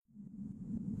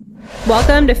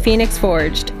Welcome to Phoenix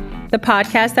Forged, the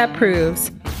podcast that proves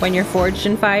when you're forged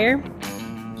in fire,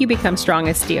 you become strong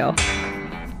as steel.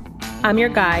 I'm your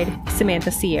guide,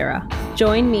 Samantha Sierra.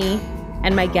 Join me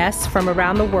and my guests from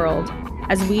around the world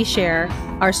as we share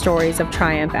our stories of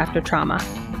triumph after trauma.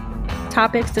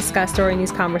 Topics discussed during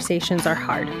these conversations are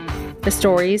hard. The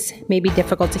stories may be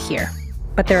difficult to hear,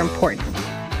 but they're important.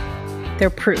 They're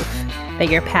proof that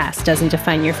your past doesn't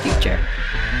define your future.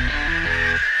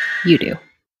 You do.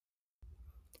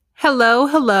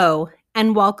 Hello,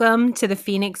 and welcome to the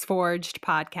Phoenix Forged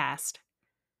podcast.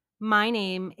 My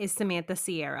name is Samantha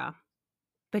Sierra,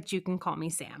 but you can call me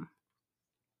Sam.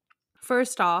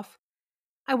 First off,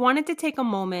 I wanted to take a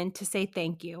moment to say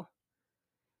thank you.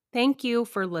 Thank you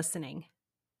for listening,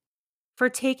 for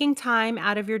taking time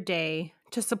out of your day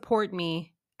to support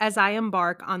me as I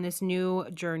embark on this new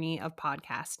journey of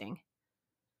podcasting.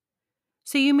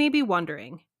 So you may be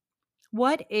wondering,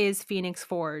 what is Phoenix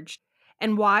Forged?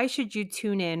 And why should you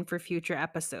tune in for future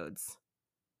episodes?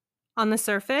 On the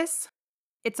surface,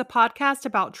 it's a podcast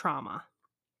about trauma.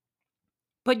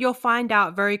 But you'll find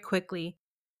out very quickly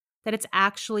that it's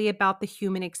actually about the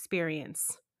human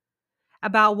experience,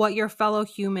 about what your fellow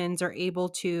humans are able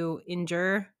to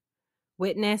endure,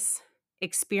 witness,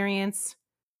 experience,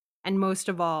 and most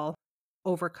of all,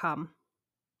 overcome.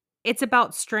 It's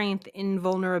about strength in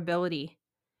vulnerability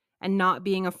and not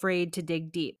being afraid to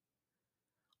dig deep.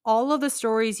 All of the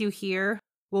stories you hear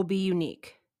will be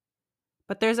unique,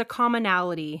 but there's a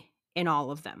commonality in all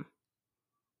of them.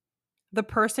 The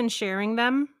person sharing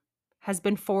them has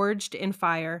been forged in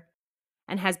fire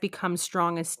and has become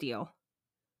strong as steel.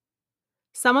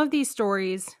 Some of these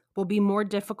stories will be more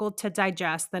difficult to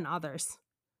digest than others.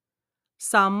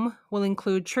 Some will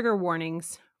include trigger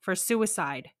warnings for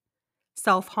suicide,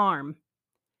 self-harm,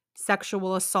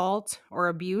 sexual assault or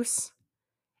abuse,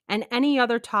 and any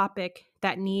other topic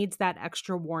that needs that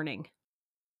extra warning.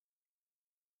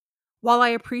 While I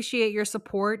appreciate your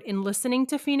support in listening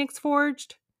to Phoenix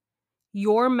Forged,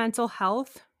 your mental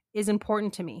health is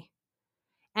important to me,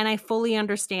 and I fully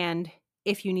understand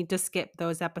if you need to skip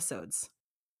those episodes.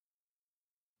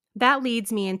 That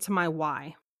leads me into my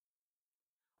why.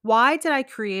 Why did I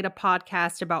create a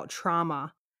podcast about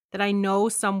trauma that I know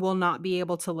some will not be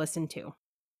able to listen to?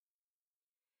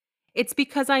 It's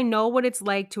because I know what it's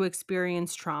like to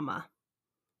experience trauma,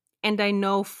 and I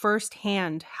know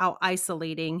firsthand how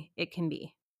isolating it can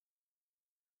be.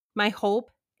 My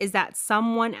hope is that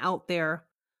someone out there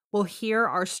will hear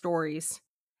our stories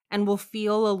and will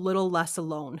feel a little less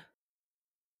alone.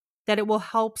 That it will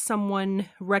help someone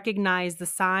recognize the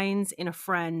signs in a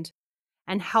friend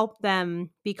and help them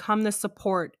become the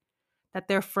support that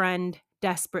their friend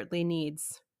desperately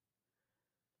needs.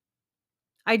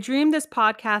 I dreamed this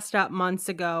podcast up months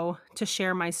ago to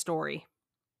share my story.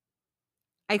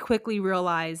 I quickly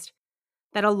realized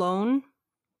that alone,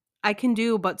 I can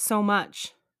do but so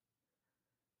much.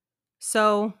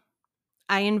 So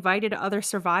I invited other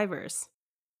survivors,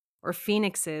 or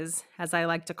phoenixes, as I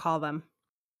like to call them,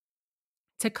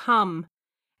 to come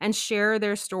and share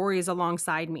their stories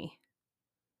alongside me.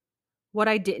 What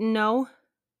I didn't know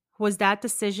was that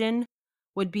decision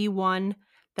would be one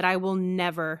that I will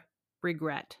never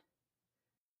regret.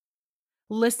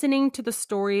 Listening to the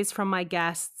stories from my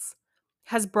guests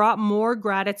has brought more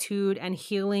gratitude and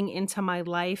healing into my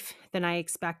life than I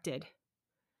expected.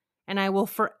 And I will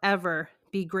forever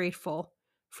be grateful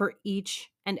for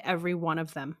each and every one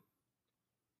of them.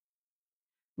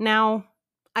 Now,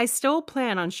 I still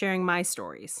plan on sharing my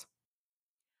stories.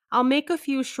 I'll make a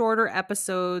few shorter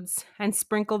episodes and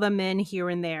sprinkle them in here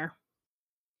and there.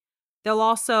 They'll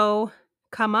also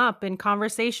come up in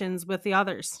conversations with the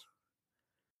others.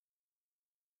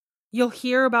 You'll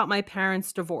hear about my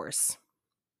parents' divorce,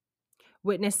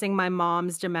 witnessing my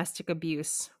mom's domestic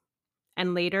abuse,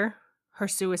 and later, her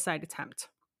suicide attempt.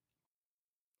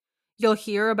 You'll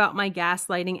hear about my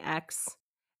gaslighting ex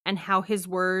and how his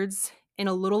words in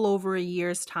a little over a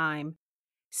year's time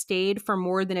stayed for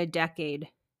more than a decade,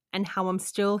 and how I'm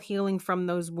still healing from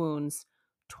those wounds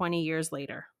 20 years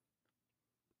later.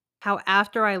 How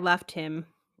after I left him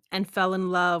and fell in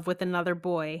love with another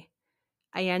boy,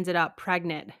 I ended up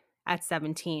pregnant at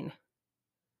 17.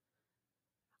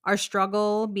 Our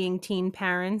struggle being teen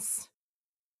parents,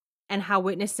 and how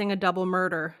witnessing a double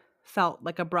murder felt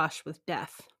like a brush with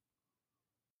death.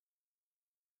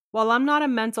 While I'm not a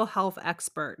mental health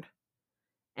expert,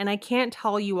 and I can't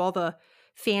tell you all the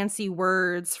fancy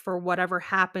words for whatever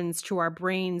happens to our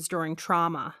brains during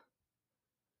trauma,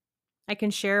 I can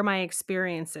share my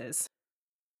experiences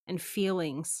and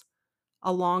feelings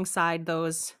alongside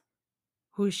those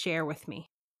who share with me.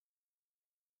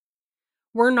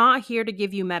 We're not here to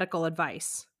give you medical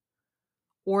advice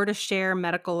or to share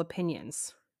medical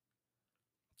opinions.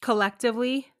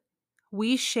 Collectively,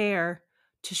 we share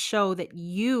to show that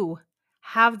you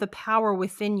have the power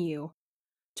within you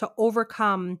to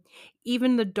overcome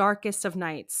even the darkest of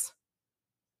nights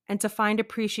and to find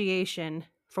appreciation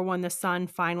for when the sun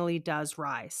finally does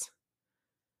rise.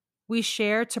 We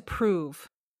share to prove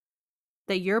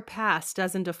that your past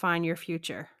doesn't define your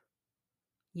future.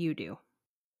 You do.